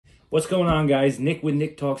What's going on, guys? Nick with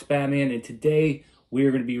Nick Talks Batman, and today we are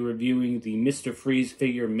going to be reviewing the Mr. Freeze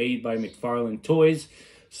figure made by McFarlane Toys.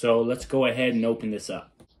 So let's go ahead and open this up.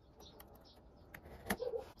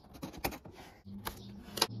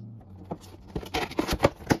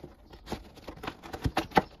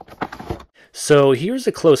 So here's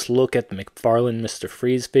a close look at the McFarlane Mr.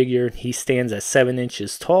 Freeze figure. He stands at 7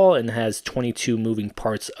 inches tall and has 22 moving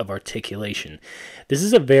parts of articulation. This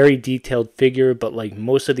is a very detailed figure, but like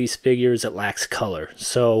most of these figures, it lacks color.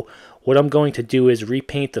 So what I'm going to do is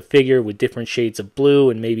repaint the figure with different shades of blue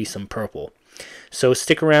and maybe some purple. So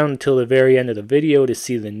stick around until the very end of the video to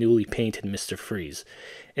see the newly painted Mr. Freeze.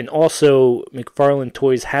 And also, McFarlane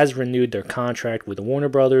Toys has renewed their contract with Warner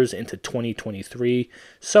Brothers into 2023,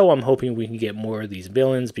 so I'm hoping we can get more of these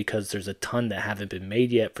villains because there's a ton that haven't been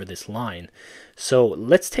made yet for this line. So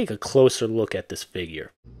let's take a closer look at this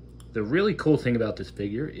figure. The really cool thing about this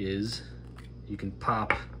figure is you can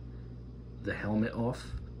pop the helmet off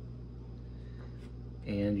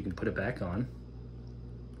and you can put it back on.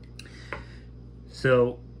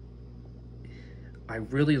 So I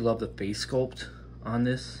really love the face sculpt on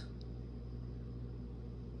this.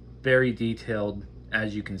 Very detailed,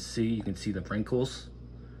 as you can see the wrinkles.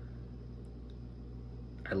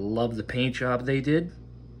 I love the paint job they did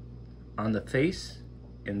on the face,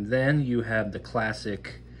 and then you have the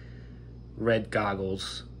classic red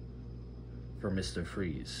goggles for Mr.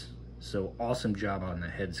 Freeze. So awesome job on the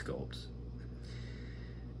head sculpts.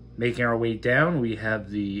 Making our way down, we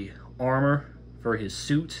have the armor for his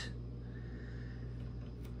suit.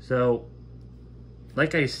 So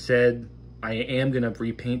like I said, I am going to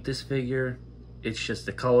repaint this figure. It's just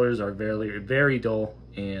the colors are very, very dull,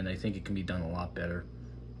 and I think it can be done a lot better.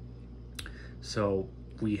 So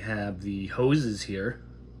we have the hoses here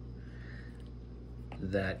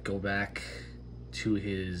that go back to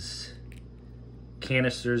his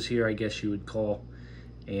canisters here, I guess you would call.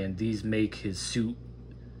 And these make his suit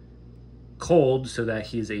cold so that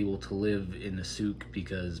he is able to live in the suit,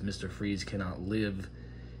 because Mr. Freeze cannot live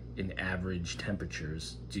in average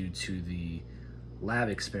temperatures due to the lab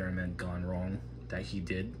experiment gone wrong that he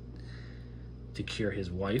did to cure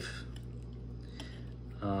his wife.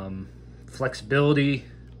 Flexibility,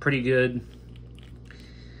 pretty good.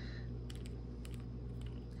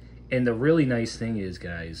 And the really nice thing is,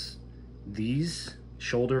 guys, these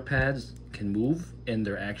shoulder pads can move, and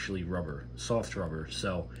they're actually rubber, soft rubber,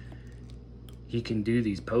 so he can do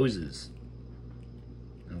these poses,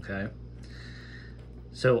 okay?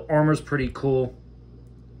 So armor's pretty cool.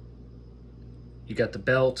 You got the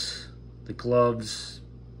belt, the gloves,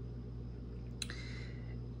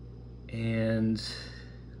 and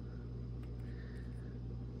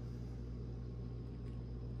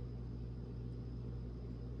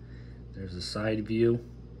there's a side view.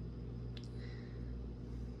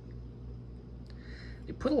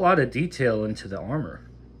 They put a lot of detail into the armor.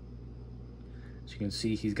 As you can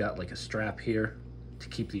see, he's got like a strap here to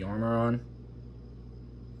keep the armor on.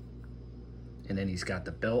 And then he's got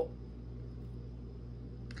the belt.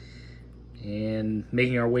 And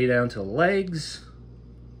making our way down to the legs.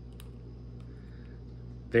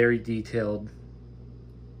 Very detailed.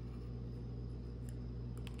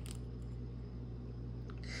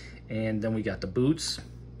 And then we got the boots.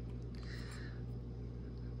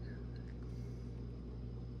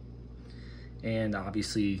 And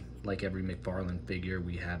obviously, like every McFarlane figure,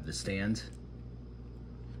 we have the stand.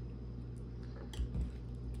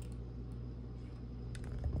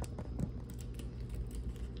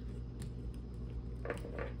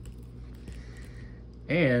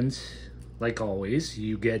 And like always,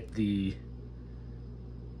 you get an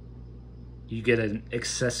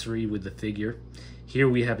accessory with the figure. Here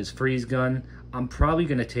we have his freeze gun. I'm probably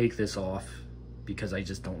gonna take this off because I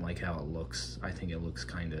just don't like how it looks. I think it looks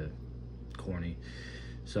kind of corny.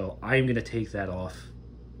 So I'm gonna take that off.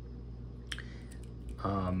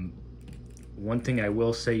 One thing I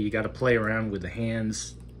will say, you gotta play around with the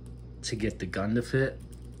hands to get the gun to fit.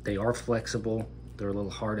 They are flexible. They're a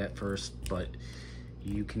little hard at first, but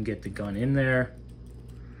you can get the gun in there.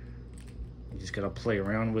 You just gotta play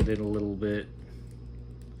around with it a little bit,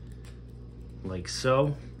 like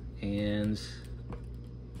so, and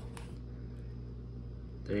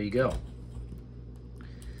there you go.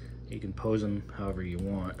 You can pose them however you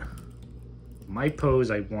want. My pose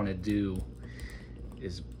I want to do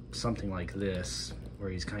is something like this, where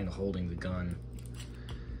he's kind of holding the gun.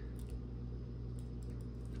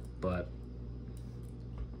 But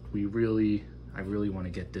I really want to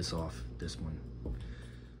get this off, this one.